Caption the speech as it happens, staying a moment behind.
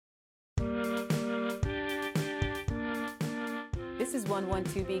This is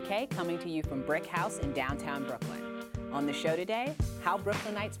 112BK coming to you from Brick House in downtown Brooklyn. On the show today, how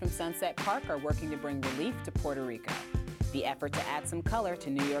Brooklynites from Sunset Park are working to bring relief to Puerto Rico, the effort to add some color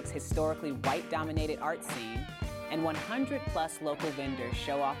to New York's historically white-dominated art scene, and 100-plus local vendors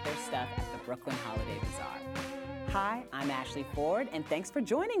show off their stuff at the Brooklyn Holiday Bazaar. Hi, I'm Ashley Ford, and thanks for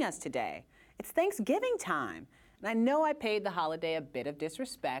joining us today. It's Thanksgiving time, and I know I paid the holiday a bit of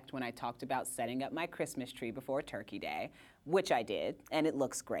disrespect when I talked about setting up my Christmas tree before Turkey Day, which I did, and it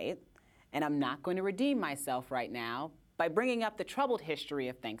looks great. And I'm not going to redeem myself right now by bringing up the troubled history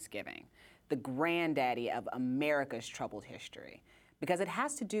of Thanksgiving, the granddaddy of America's troubled history, because it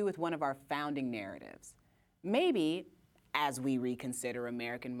has to do with one of our founding narratives. Maybe, as we reconsider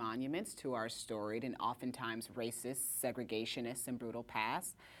American monuments to our storied and oftentimes racist, segregationist, and brutal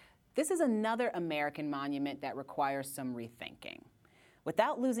past, this is another American monument that requires some rethinking,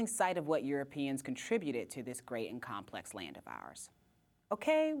 without losing sight of what Europeans contributed to this great and complex land of ours.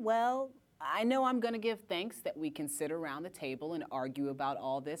 Okay, well, I know I'm going to give thanks that we can sit around the table and argue about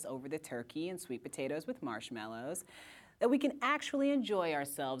all this over the turkey and sweet potatoes with marshmallows, that we can actually enjoy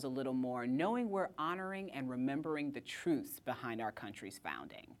ourselves a little more knowing we're honoring and remembering the truths behind our country's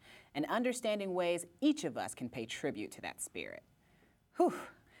founding and understanding ways each of us can pay tribute to that spirit. Whew.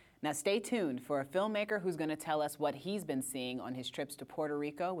 Now stay tuned for a filmmaker who's going to tell us what he's been seeing on his trips to Puerto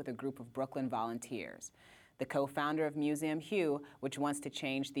Rico with a group of Brooklyn volunteers, the co-founder of Museum Hue, which wants to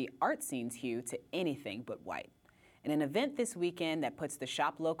change the art scene's hue to anything but white, and an event this weekend that puts the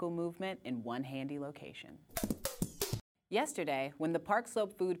Shop Local movement in one handy location. Yesterday, when the Park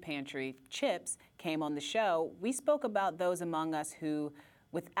Slope Food Pantry, CHIPS, came on the show, we spoke about those among us who,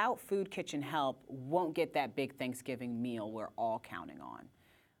 without food kitchen help, won't get that big Thanksgiving meal we're all counting on.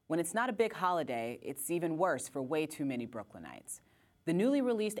 When it's not a big holiday, it's even worse for way too many Brooklynites. The newly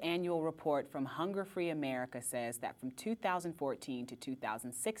released annual report from Hunger Free America says that from 2014 to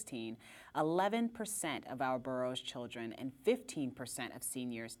 2016, 11% of our borough's children and 15% of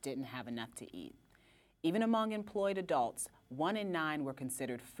seniors didn't have enough to eat. Even among employed adults, 1 in 9 were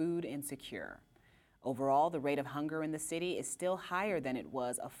considered food insecure. Overall, the rate of hunger in the city is still higher than it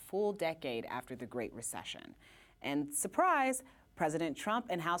was a full decade after the Great Recession. And surprise, President Trump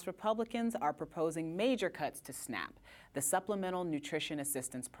and House Republicans are proposing major cuts to SNAP, the Supplemental Nutrition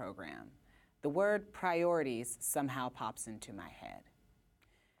Assistance Program. The word priorities somehow pops into my head.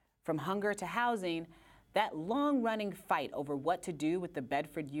 From hunger to housing, that long-running fight over what to do with the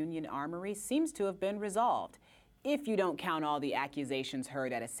Bedford Union Armory seems to have been resolved, if you don't count all the accusations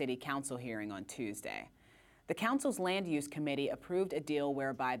heard at a city council hearing on Tuesday. The council's land use committee approved a deal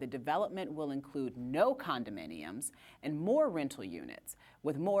whereby the development will include no condominiums and more rental units,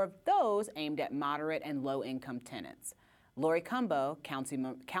 with more of those aimed at moderate and low-income tenants. Lori Cumbo,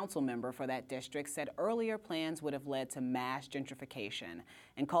 council member for that district, said earlier plans would have led to mass gentrification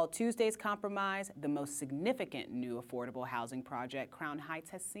and called Tuesday's compromise the most significant new affordable housing project Crown Heights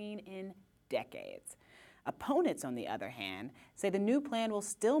has seen in decades. Opponents, on the other hand, say the new plan will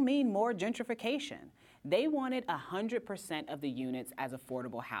still mean more gentrification. They wanted 100% of the units as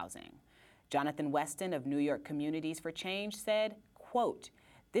affordable housing. Jonathan Weston of New York Communities for Change said, quote,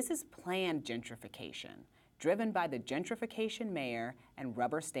 "This is planned gentrification, driven by the gentrification mayor and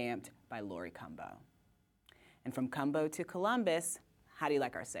rubber-stamped by Lori Cumbo." And from Cumbo to Columbus, how do you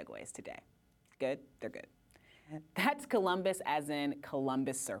like our segues today? Good? They're good. That's Columbus as in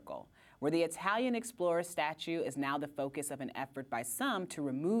Columbus Circle, where the Italian explorer statue is now the focus of an effort by some to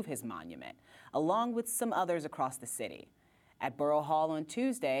remove his monument, along with some others across the city. At Borough Hall on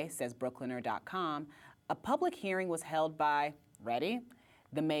Tuesday, says Brookliner.com, a public hearing was held by, ready?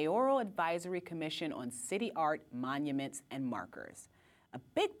 The Mayoral Advisory Commission on City Art, Monuments, and Markers. A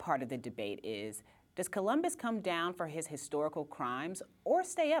big part of the debate is, does Columbus come down for his historical crimes or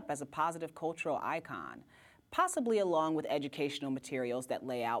stay up as a positive cultural icon, possibly along with educational materials that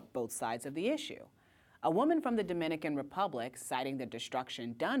lay out both sides of the issue? A woman from the Dominican Republic, citing the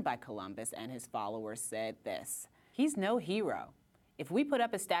destruction done by Columbus and his followers, said this: "He's no hero. If we put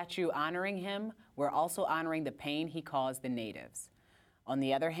up a statue honoring him, we're also honoring the pain he caused the natives." On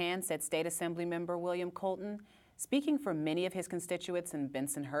the other hand, said State Assembly member William Colton, speaking for many of his constituents in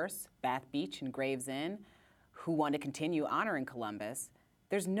Bensonhurst, Bath Beach, and Gravesend, who want to continue honoring Columbus,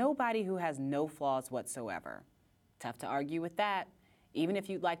 there's nobody who has no flaws whatsoever. Tough to argue with that, even if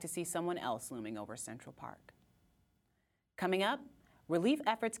you'd like to see someone else looming over Central Park. Coming up, relief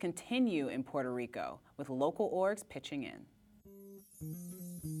efforts continue in Puerto Rico, with local orgs pitching in.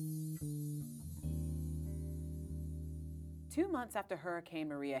 2 months after Hurricane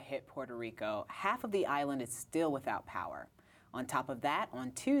Maria hit Puerto Rico, half of the island is still without power. On top of that,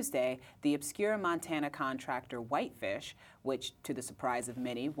 on Tuesday, the obscure Montana contractor Whitefish, which, to the surprise of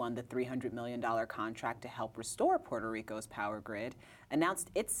many, won the $300 million contract to help restore Puerto Rico's power grid,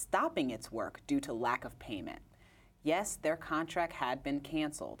 announced it's stopping its work due to lack of payment. Yes, their contract had been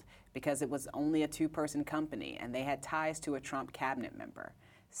canceled because it was only a two-person company and they had ties to a Trump cabinet member.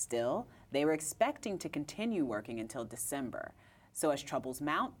 Still, they were expecting to continue working until December. So as troubles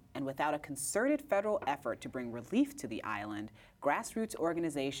mount, and without a concerted federal effort to bring relief to the island, grassroots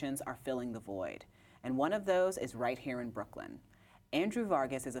organizations are filling the void. And one of those is right here in Brooklyn. Andrew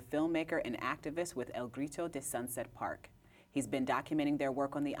Vargas is a filmmaker and activist with El Grito de Sunset Park. He's been documenting their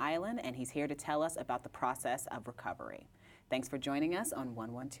work on the island, and he's here to tell us about the process of recovery. Thanks for joining us on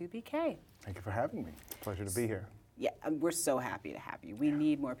 112BK. Thank you for having me. Pleasure to be here. Yeah, we're so happy to have you. We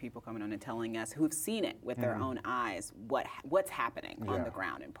need more people coming on and telling us who've seen it with their own eyes what's happening on the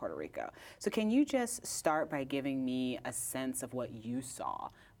ground in Puerto Rico. So can you just start by giving me a sense of what you saw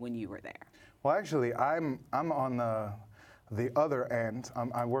when you were there? Well, actually, I'm on the other end.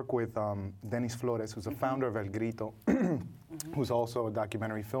 I work with Denis Flores, who's a founder of El Grito, who's also a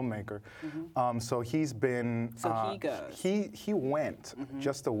documentary filmmaker. So he's been. So he goes. He went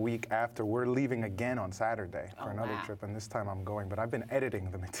just a week after. We're leaving again on Saturday for another trip, and this time I'm going. But I've been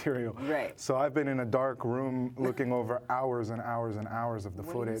editing the material. Right. So I've been in a dark room looking over hours and hours and hours of the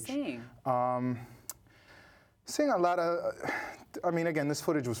footage. What are you seeing? Seeing a lot of, I mean, again, this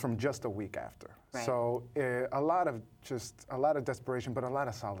footage was from just a week after. Right. So a lot of desperation, but a lot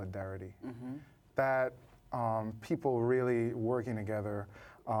of solidarity. That people really working together,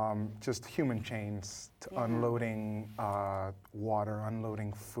 just human chains, unloading water,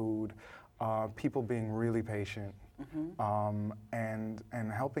 unloading food, people being really patient,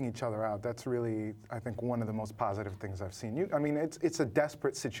 and helping each other out. That's really, I think, one of the most positive things I've seen. I mean, it's a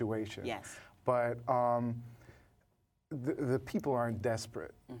desperate situation. Yes. But the people aren't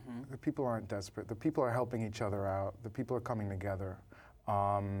desperate. The people aren't desperate. The people are helping each other out. The people are coming together,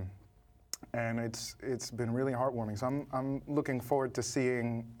 and it's been really heartwarming. So I'm looking forward to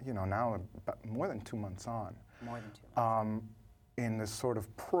seeing, now about more than 2 months on. More than 2 months. In this sort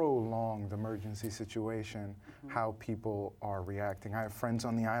of prolonged emergency situation, how people are reacting. I have friends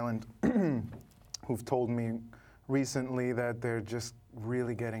on the island who've told me recently that they're just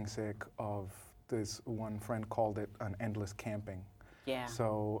really getting sick of this. One friend called it an endless camping. Yeah.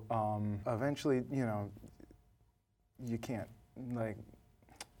 So eventually, you can't,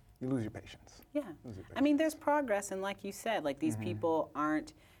 you lose your patience. Yeah. I mean, there's progress, and like you said, these people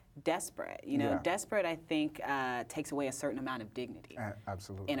aren't desperate. Desperate, I think, takes away a certain amount of dignity.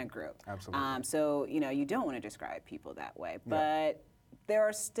 Absolutely. In a group. Absolutely. So, you don't want to describe people that way, but there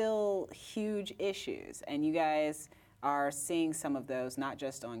are still huge issues, and you guys are seeing some of those, not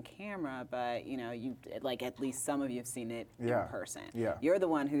just on camera, but you at least some of you have seen it in person. Yeah. You're the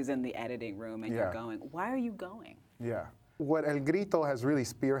one who's in the editing room, and you're going, why are you going? Yeah. What El Grito has really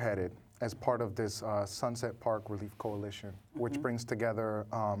spearheaded as part of this Sunset Park Relief Coalition, which brings together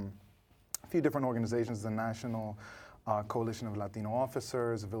a few different organizations, the National Coalition of Latino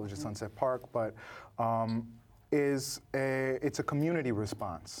Officers, the Village of Sunset Park, but it's a community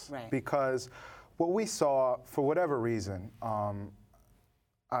response. Right. Because what we saw, for whatever reason,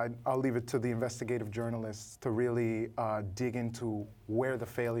 I'll leave it to the investigative journalists to really dig into where the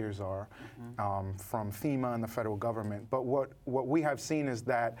failures are from FEMA and the federal government. But what we have seen is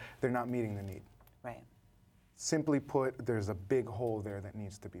that they're not meeting the need. Right. Simply put, there's a big hole there that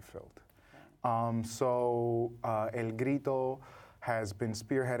needs to be filled. Right. So El Grito has been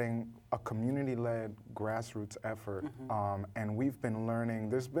spearheading a community-led grassroots effort, and we've been learning.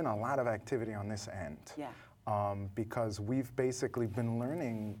 There's been a lot of activity on this end. Yeah. Because we've basically been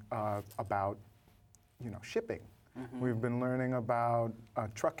learning about, shipping. We've been learning about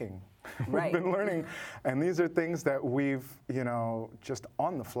trucking. Right. We've been learning, and these are things that we've, just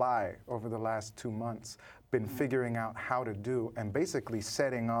on the fly over the last 2 months, been figuring out how to do, and basically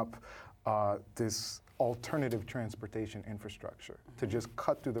setting up this alternative transportation infrastructure to just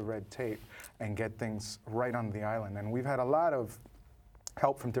cut through the red tape and get things right on the island. And we've had a lot of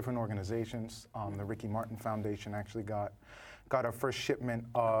help from different organizations. The Ricky Martin Foundation actually got our first shipment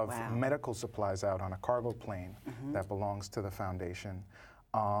of medical supplies out on a cargo plane that belongs to the foundation.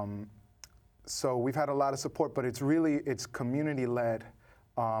 So we've had a lot of support, but it's community-led.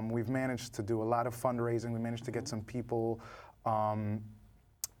 We've managed to do a lot of fundraising. We managed to get some people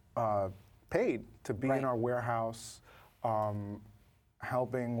paid to be in our warehouse,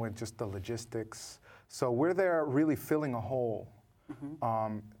 helping with just the logistics. So we're there really filling a hole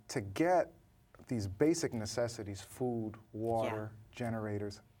to get these basic necessities, food, water,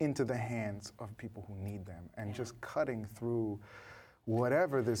 generators, into the hands of people who need them, and just cutting through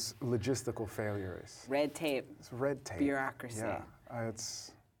whatever this logistical failure is. Red tape. It's red tape. Bureaucracy. Yeah,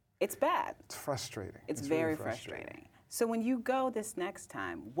 it's bad. It's frustrating. It's really very frustrating. So when you go this next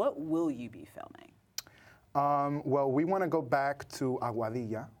time, what will you be filming? Well, we want to go back to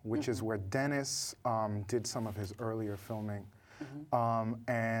Aguadilla, which is where Dennis did some of his earlier filming.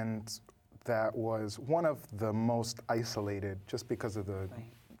 And that was one of the most isolated, just because of the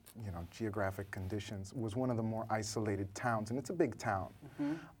geographic conditions, was one of the more isolated towns. And it's a big town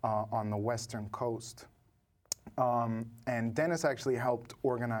on the western coast. And Dennis actually helped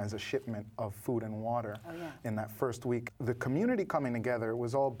organize a shipment of food and water in that first week. The community coming together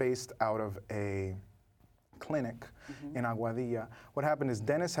was all based out of a clinic in Aguadilla. What happened is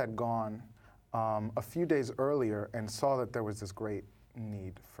Dennis had gone a few days earlier and saw that there was this great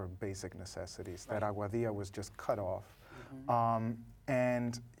need for basic necessities, that Aguadilla was just cut off.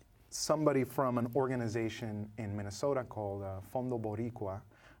 And somebody from an organization in Minnesota called Fondo Boricua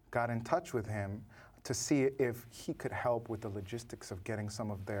got in touch with him to see if he could help with the logistics of getting some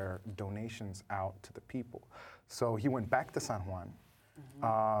of their donations out to the people. So he went back to San Juan,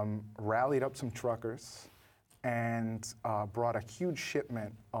 rallied up some truckers, and brought a huge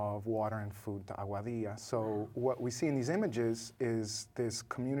shipment of water and food to Aguadilla. So what we see in these images is this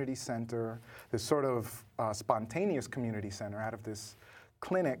community center, this sort of spontaneous community center out of this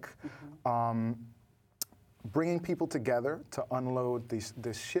clinic, bringing people together to unload this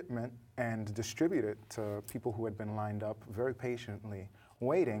shipment and distribute it to people who had been lined up very patiently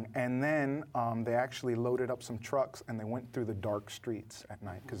waiting. And then they actually loaded up some trucks and they went through the dark streets at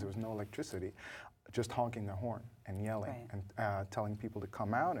night because there was no electricity, just honking their horn and yelling and telling people to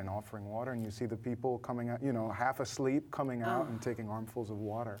come out and offering water. And you see the people coming out, half asleep, coming out and taking armfuls of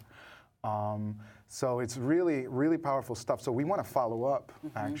water. So it's really, really powerful stuff. So we want to follow up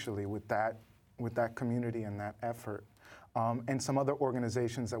actually with that community and that effort. And some other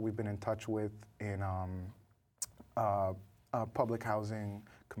organizations that we've been in touch with in a public housing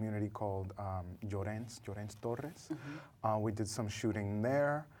community called Llorens Torres. We did some shooting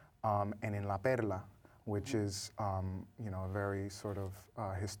there, and in La Perla, which is a very sort of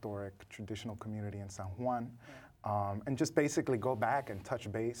historic, traditional community in San Juan. And just basically go back and touch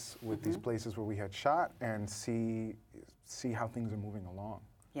base with these places where we had shot and see how things are moving along.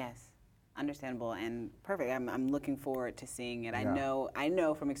 Yes. Understandable and perfect. I'm looking forward to seeing it. I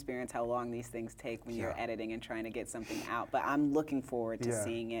know from experience how long these things take when you're editing and trying to get something out, but I'm looking forward to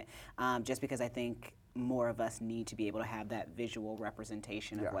seeing it just because I think more of us need to be able to have that visual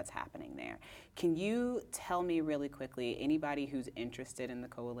representation of what's happening there. Can you tell me really quickly, anybody who's interested in the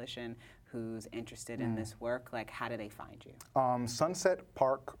coalition, who's interested in this work, like how do they find you?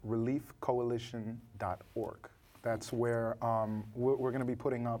 SunsetParkReliefCoalition.org. That's where we're going to be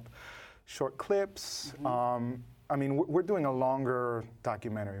putting up short clips. I mean, we're doing a longer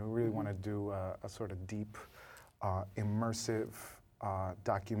documentary. We really want to do a sort of deep, immersive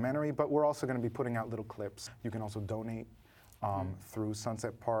documentary, but we're also going to be putting out little clips. You can also donate through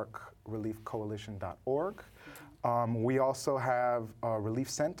SunsetParkReliefCoalition.org. We also have a relief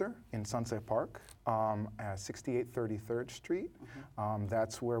center in Sunset Park at 6833rd Street.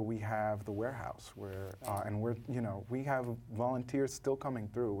 That's where we have the warehouse, and we have volunteers still coming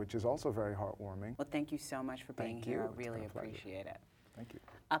through, which is also very heartwarming. Well, thank you so much for being here. I really appreciate it. Thank you.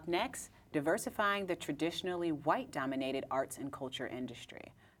 Up next, diversifying the traditionally white-dominated arts and culture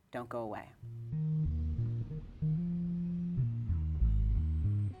industry. Don't go away.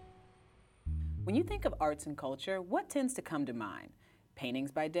 When you think of arts and culture, what tends to come to mind?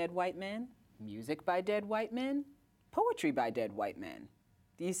 Paintings by dead white men? Music by dead white men? Poetry by dead white men?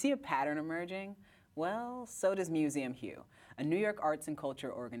 Do you see a pattern emerging? Well, so does Museum Hue, a New York arts and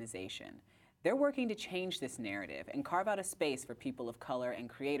culture organization. They're working to change this narrative and carve out a space for people of color and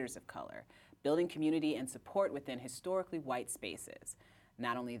creators of color, building community and support within historically white spaces.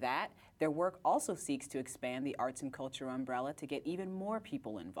 Not only that, their work also seeks to expand the arts and culture umbrella to get even more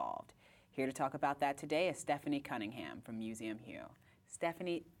people involved. Here to talk about that today is Stephanie Cunningham from Museum Hue.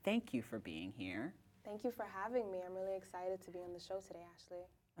 Stephanie, thank you for being here. Thank you for having me. I'm really excited to be on the show today, Ashley.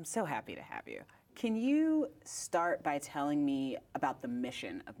 I'm so happy to have you. Can you start by telling me about the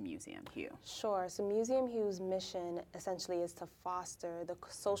mission of Museum Hue? Sure. So Museum Hue's mission essentially is to foster the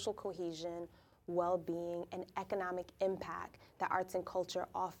social cohesion, well-being, and economic impact that arts and culture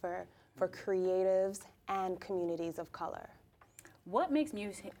offer for creatives and communities of color. What makes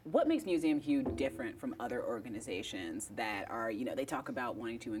Museum Hue different from other organizations that are, they talk about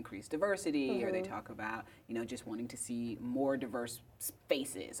wanting to increase diversity, or they talk about, just wanting to see more diverse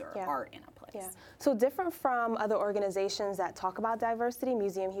spaces or art in a place? Yeah. So different from other organizations that talk about diversity,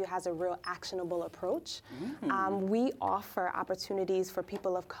 Museum Hue has a real actionable approach. We offer opportunities for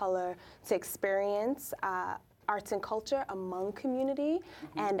people of color to experience arts and culture among community,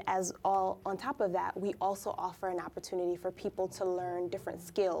 and as all on top of that, we also offer an opportunity for people to learn different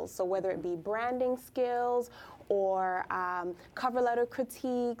skills. So whether it be branding skills or cover letter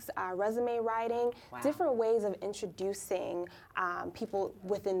critiques, resume writing, different ways of introducing people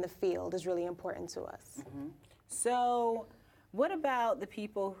within the field is really important to us. So what about the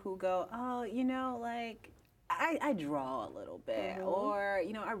people who go, oh, you know, like, I draw a little bit, or,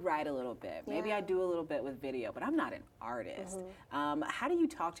 you know, I write a little bit. Maybe I do a little bit with video, but I'm not an artist. How do you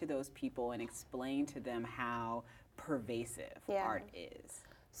talk to those people and explain to them how pervasive art is?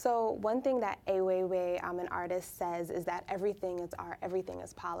 So one thing that Aweiwe, an artist, says is that everything is art, everything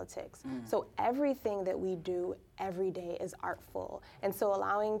is politics. So everything that we do every day is artful. And so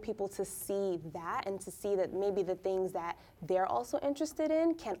allowing people to see that and to see that maybe the things that they're also interested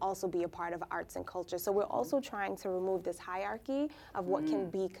in can also be a part of arts and culture. So we're also trying to remove this hierarchy of what can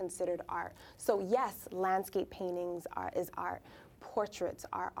be considered art. So yes, landscape paintings is art. Portraits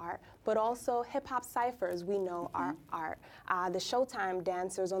are art, but also hip-hop ciphers we know are art. The Showtime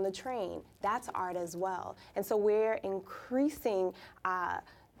dancers on the train, that's art as well. And so we're increasing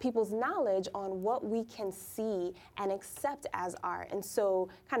people's knowledge on what we can see and accept as art. And so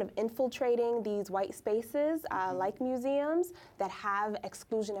kind of infiltrating these white spaces like museums that have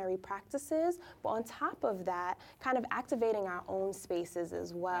exclusionary practices, but on top of that, kind of activating our own spaces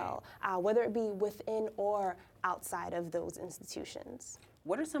as well, whether it be within or outside of those institutions.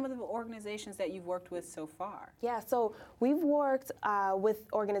 What are some of the organizations that you've worked with so far? Yeah, so we've worked with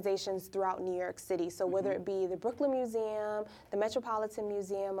organizations throughout New York City. So whether it be the Brooklyn Museum, the Metropolitan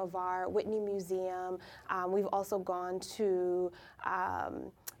Museum of Art, Whitney Museum, we've also gone to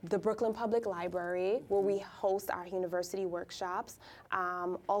the Brooklyn Public Library, where we host our university workshops.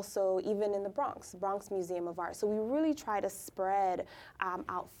 Also, even in the Bronx Museum of Art. So we really try to spread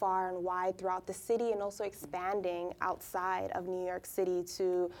out far and wide throughout the city, and also expanding outside of New York City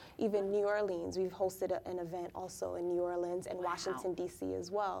to even New Orleans. We've hosted an event also in New Orleans and Washington, D.C.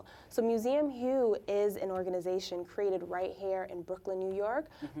 as well. So Museum Hue is an organization created right here in Brooklyn, New York,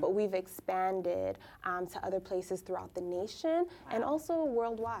 but we've expanded to other places throughout the nation and also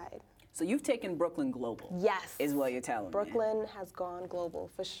worldwide. So you've taken Brooklyn global. Yes. Is what you're telling me. Brooklyn has gone global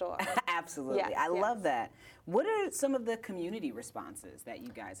for sure. Absolutely. Yes, I love that. What are some of the community responses that you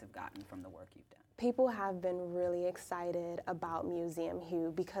guys have gotten from the work you've done? People have been really excited about Museum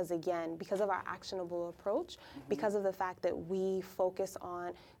Hue because, again, because of our actionable approach, because of the fact that we focus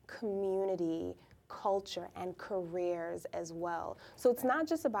on community, culture, and careers as well. So it's not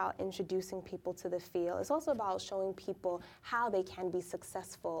just about introducing people to the field, it's also about showing people how they can be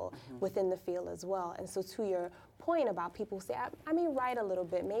successful within the field as well. And so to your point about people say, I may write a little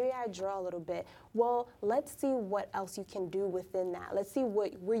bit, maybe I draw a little bit. Well, let's see what else you can do within that. Let's see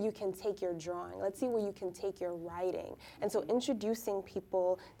where you can take your drawing. Let's see where you can take your writing. And so introducing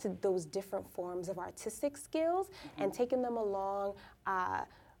people to those different forms of artistic skills and taking them along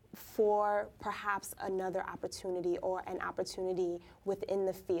for perhaps another opportunity or an opportunity within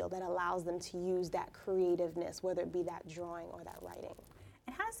the field that allows them to use that creativeness, whether it be that drawing or that writing.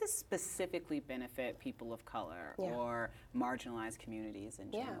 And how does this specifically benefit people of color or marginalized communities in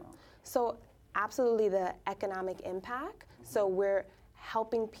general? So absolutely the economic impact. So we're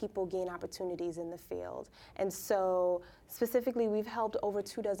helping people gain opportunities in the field. And so specifically, we've helped over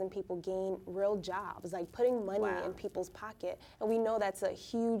 24 people gain real jobs, like putting money in people's pocket. And we know that's a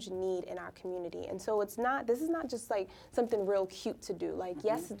huge need in our community. And so this is not just like something real cute to do. Like,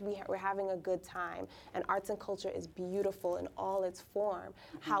 yes, we're having a good time, and arts and culture is beautiful in all its form.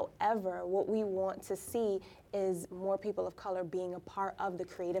 However, what we want to see is more people of color being a part of the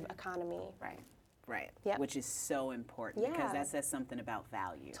creative economy. Right. Yep. Which is so important because that says something about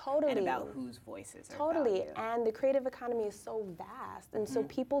value. Totally. And about whose voices are Totally. valued. And the creative economy is so vast. And so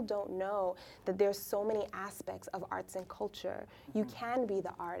people don't know that there's so many aspects of arts and culture. You can be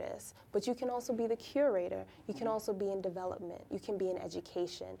the artist, but you can also be the curator. You can also be in development. You can be in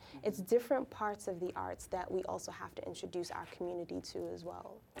education. It's different parts of the arts that we also have to introduce our community to as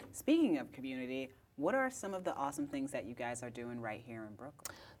well. Speaking of community, what are some of the awesome things that you guys are doing right here in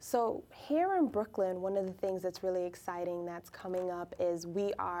Brooklyn? So here in Brooklyn, one of the things that's really exciting that's coming up is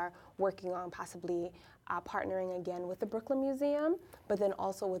we are working on possibly partnering again with the Brooklyn Museum, but then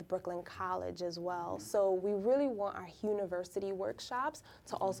also with Brooklyn College as well. So we really want our university workshops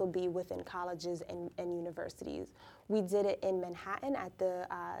to also be within colleges and universities. We did it in Manhattan at the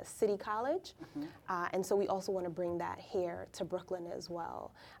City College, and so we also want to bring that here to Brooklyn as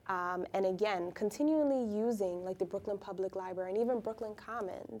well. And again, continually using like the Brooklyn Public Library and even Brooklyn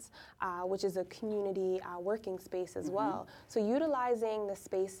Commons, which is a community working space as well. So utilizing the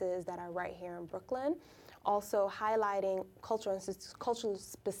spaces that are right here in Brooklyn, also highlighting cultural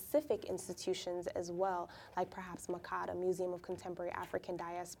specific institutions as well, like perhaps MACADA, Museum of Contemporary African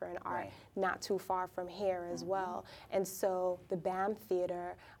Diaspora and Art, not too far from here as well. And so the BAM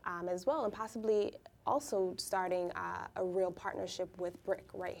Theater as well, and possibly also starting a real partnership with BRIC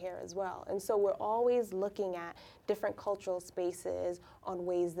right here as well. And so we're always looking at different cultural spaces on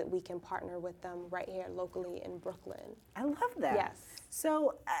ways that we can partner with them right here locally in Brooklyn. I love that. Yes.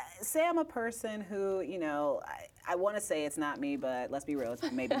 So say I'm a person who, you know, I want to say it's not me, but let's be real,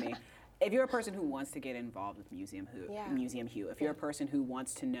 it's maybe me. If you're a person who wants to get involved with Museum Hue, if you're a person who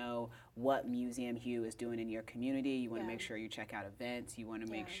wants to know what Museum Hue is doing in your community, you want to make sure you check out events, you want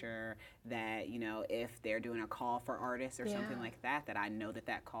to make sure that, you know, if they're doing a call for artists or something like that, that I know that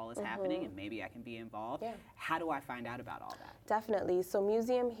that call is happening and maybe I can be involved. How do I find out about all that? Definitely. So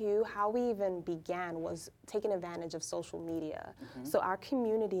Museum Hue, how we even began was taking advantage of social media. So our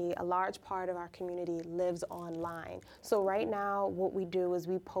community, a large part of our community lives online. So right now what we do is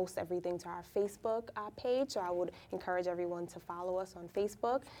we post everything to our Facebook page. So I would encourage everyone to follow us on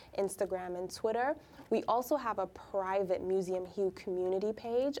Facebook, Instagram, and Twitter. We also have a private Museum Hue community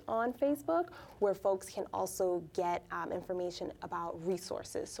page on Facebook where folks can also get information about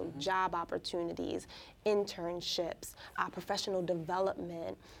resources, so job opportunities, internships, professional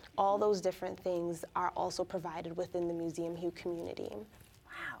development, all those different things are also provided within the Museum Hue community.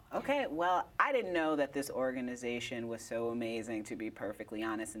 Okay, well, I didn't know that this organization was so amazing, to be perfectly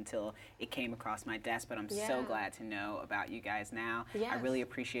honest, until it came across my desk, but I'm so glad to know about you guys now. I really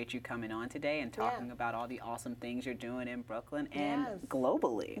appreciate you coming on today and talking about all the awesome things you're doing in Brooklyn and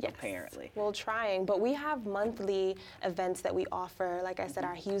globally, apparently. Well, trying, but we have monthly events that we offer, like I said,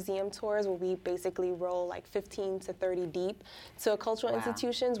 our Museum tours, where we basically roll like 15 to 30 deep to cultural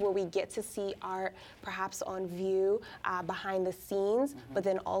institutions where we get to see art perhaps on view behind the scenes, but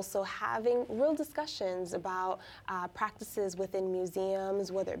then also having real discussions about practices within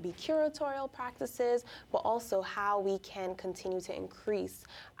museums, whether it be curatorial practices, but also how we can continue to increase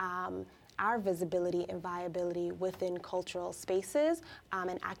our visibility and viability within cultural spaces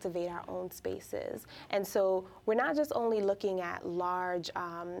and activate our own spaces. And so we're not just only looking at large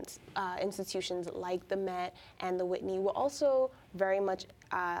institutions like the Met and the Whitney, we're also very much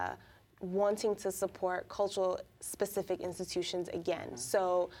wanting to support cultural specific institutions again.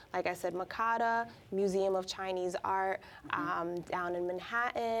 So like I said, MACADA, Museum of Chinese Art down in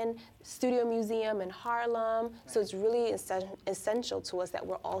Manhattan, Studio Museum in Harlem. So it's really essential to us that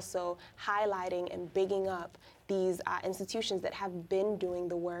we're also highlighting and bigging up these institutions that have been doing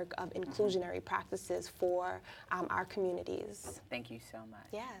the work of inclusionary practices for our communities. Thank you so much.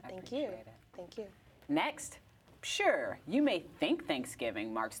 Yeah, thank you. Thank you. Next. Sure, you may think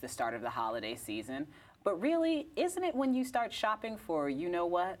Thanksgiving marks the start of the holiday season, but really, isn't it when you start shopping for you know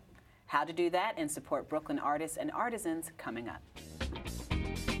what? How to do that and support Brooklyn artists and artisans coming up.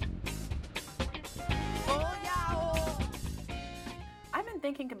 I've been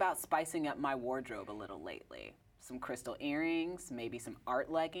thinking about spicing up my wardrobe a little lately. Some crystal earrings, maybe some art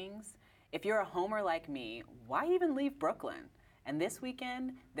leggings. If you're a homer like me, why even leave Brooklyn? And this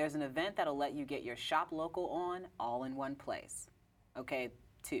weekend, there's an event that'll let you get your shop local on all in one place. Okay,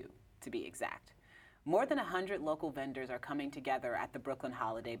 2 to be exact. More than 100 local vendors are coming together at the Brooklyn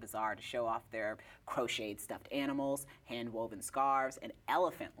Holiday Bazaar to show off their crocheted stuffed animals, hand-woven scarves, and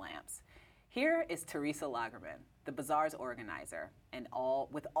elephant lamps. Here is Teresa Lagerman, the bazaar's organizer, and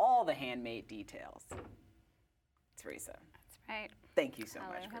with all the handmade details. Teresa. That's right. Thank you so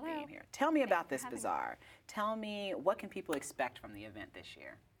much for being here. Tell me about this bazaar. Tell me, what can people expect from the event this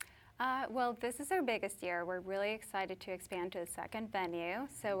year? Well, this is our biggest year. We're really excited to expand to a second venue.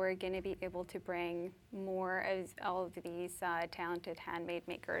 So we're going to be able to bring more of all of these talented handmade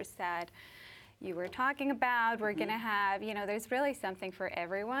makers that you were talking about. We're going to have, you know, there's really something for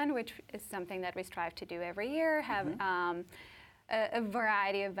everyone, which is something that we strive to do every year. Have a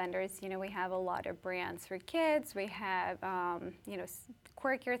variety of vendors. You know, we have a lot of brands for kids. We have, you know,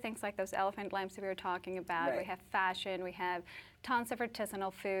 quirkier things like those elephant lamps that we were talking about. We have fashion. We have tons of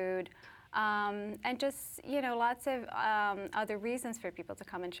artisanal food. And just, lots of other reasons for people to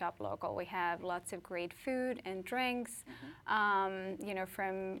come and shop local. We have lots of great food and drinks,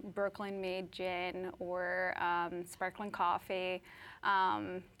 from Brooklyn-made gin or sparkling coffee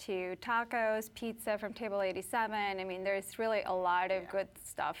to tacos, pizza from Table 87. I mean, there's really a lot of good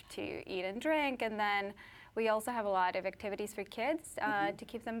stuff to eat and drink. And then we also have a lot of activities for kids to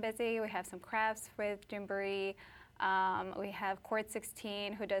keep them busy. We have some crafts with Gymboree. We have Court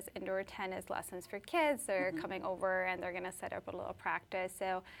 16, who does indoor tennis lessons for kids. They're coming over and they're going to set up a little practice.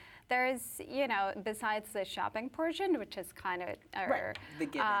 So there's, besides the shopping portion, which is kind of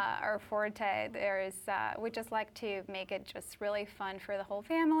our forte, there's, we just like to make it just really fun for the whole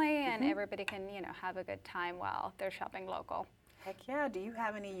family and everybody can, have a good time while they're shopping local. Heck yeah. Do you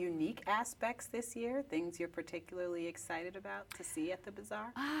have any unique aspects this year, things you're particularly excited about to see at the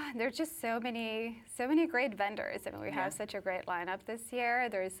bazaar? There's just so many great vendors. I mean, we have such a great lineup this year.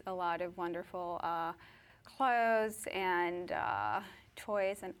 There's a lot of wonderful clothes and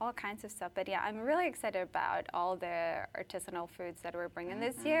toys and all kinds of stuff. But yeah, I'm really excited about all the artisanal foods that we're bringing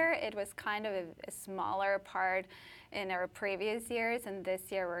this year. It was kind of a smaller part in our previous years, and this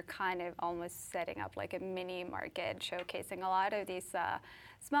year we're kind of almost setting up like a mini market, showcasing a lot of these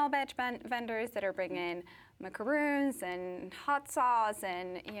small batch vendors that are bringing macaroons and hot sauce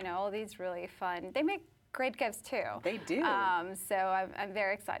and all these really fun. They make great gifts too. They do. So I'm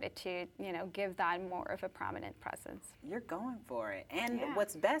very excited to give that more of a prominent presence. You're going for it, and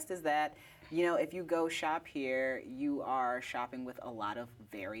what's best is that if you go shop here, you are shopping with a lot of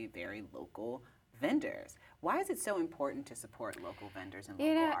very, very local vendors. Why is it so important to support local vendors and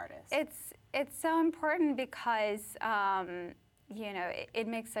local artists? It's so important because it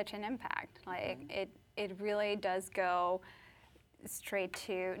makes such an impact. Like it really does go straight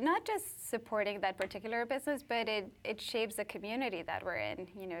to not just supporting that particular business, but it shapes the community that we're in.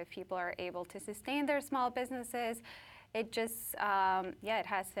 If people are able to sustain their small businesses, it just it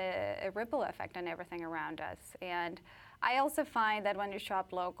has a ripple effect on everything around us. And I also find that when you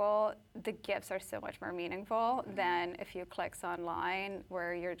shop local, the gifts are so much more meaningful than a few clicks online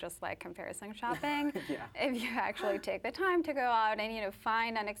where you're just like comparison shopping. If you actually take the time to go out and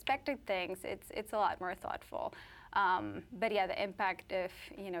find unexpected things, it's a lot more thoughtful. But yeah, the impact of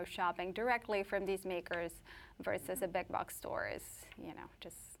shopping directly from these makers versus a big box store is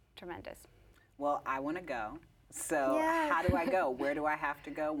just tremendous. Well, I want to go. So how do I go? Where do I have to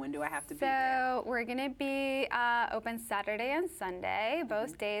go? When do I have to be there? So we're going to be open Saturday and Sunday,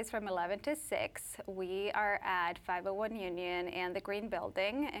 both days from 11 to 6. We are at 501 Union and the Green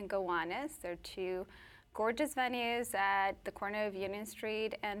Building in Gowanus. They're two gorgeous venues at the corner of Union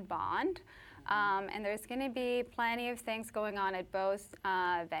Street and Bond. And there's going to be plenty of things going on at both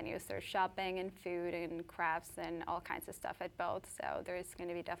venues. There's shopping and food and crafts and all kinds of stuff at both. So there's going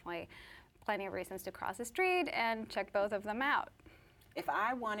to be definitely plenty of reasons to cross the street and check both of them out. If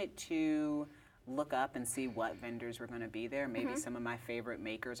I wanted to look up and see what vendors were going to be there, maybe some of my favorite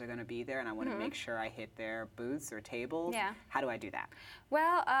makers are going to be there, and I want to make sure I hit their booths or tables, how do I do that?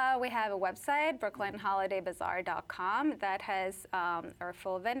 Well, we have a website, brooklynholidaybazaar.com, that has our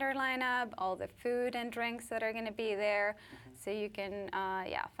full vendor lineup, all the food and drinks that are going to be there, so you can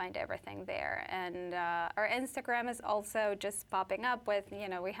find everything there. And our Instagram is also just popping up with,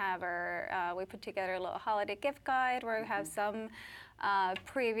 we have our, we put together a little holiday gift guide where we have some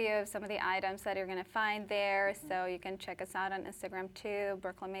preview of some of the items that you're going to find there, so you can check us out on Instagram too,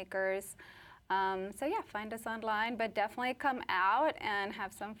 Brooklyn Makers. So yeah, find us online, but definitely come out and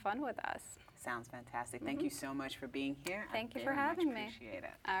have some fun with us. Sounds fantastic. Thank you so much for being here. Thank you for having me. Appreciate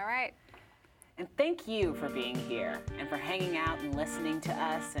it. All right. And thank you for being here and for hanging out and listening to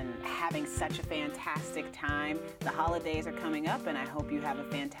us and having such a fantastic time. The holidays are coming up, and I hope you have a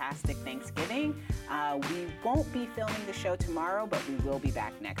fantastic Thanksgiving. We won't be filming the show tomorrow, but we will be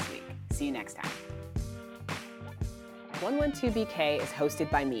back next week. See you next time. 112BK is hosted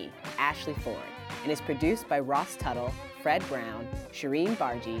by me, Ashley Ford, and is produced by Ross Tuttle, Fred Brown, Shireen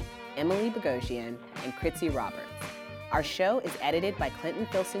Barji, Emily Bogosian, and Kritzy Roberts. Our show is edited by Clinton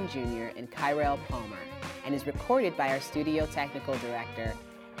Filson Jr. and Kyrell Palmer and is recorded by our studio technical director,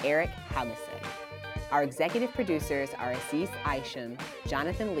 Eric Haugeson. Our executive producers are Aziz Isham,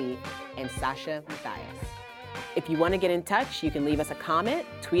 Jonathan Lee, and Sasha Matthias. If you want to get in touch, you can leave us a comment,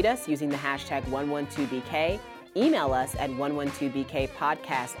 tweet us using the hashtag 112BK, email us at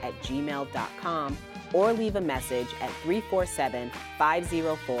 112bkpodcast@gmail.com, or leave a message at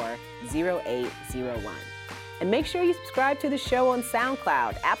 347-504-0801. And make sure you subscribe to the show on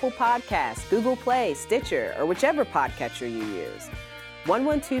SoundCloud, Apple Podcasts, Google Play, Stitcher, or whichever podcatcher you use.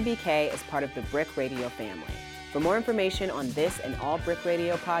 112BK is part of the Brick Radio family. For more information on this and all Brick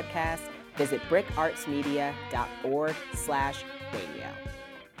Radio podcasts, Visit brickartsmedia.org/radio.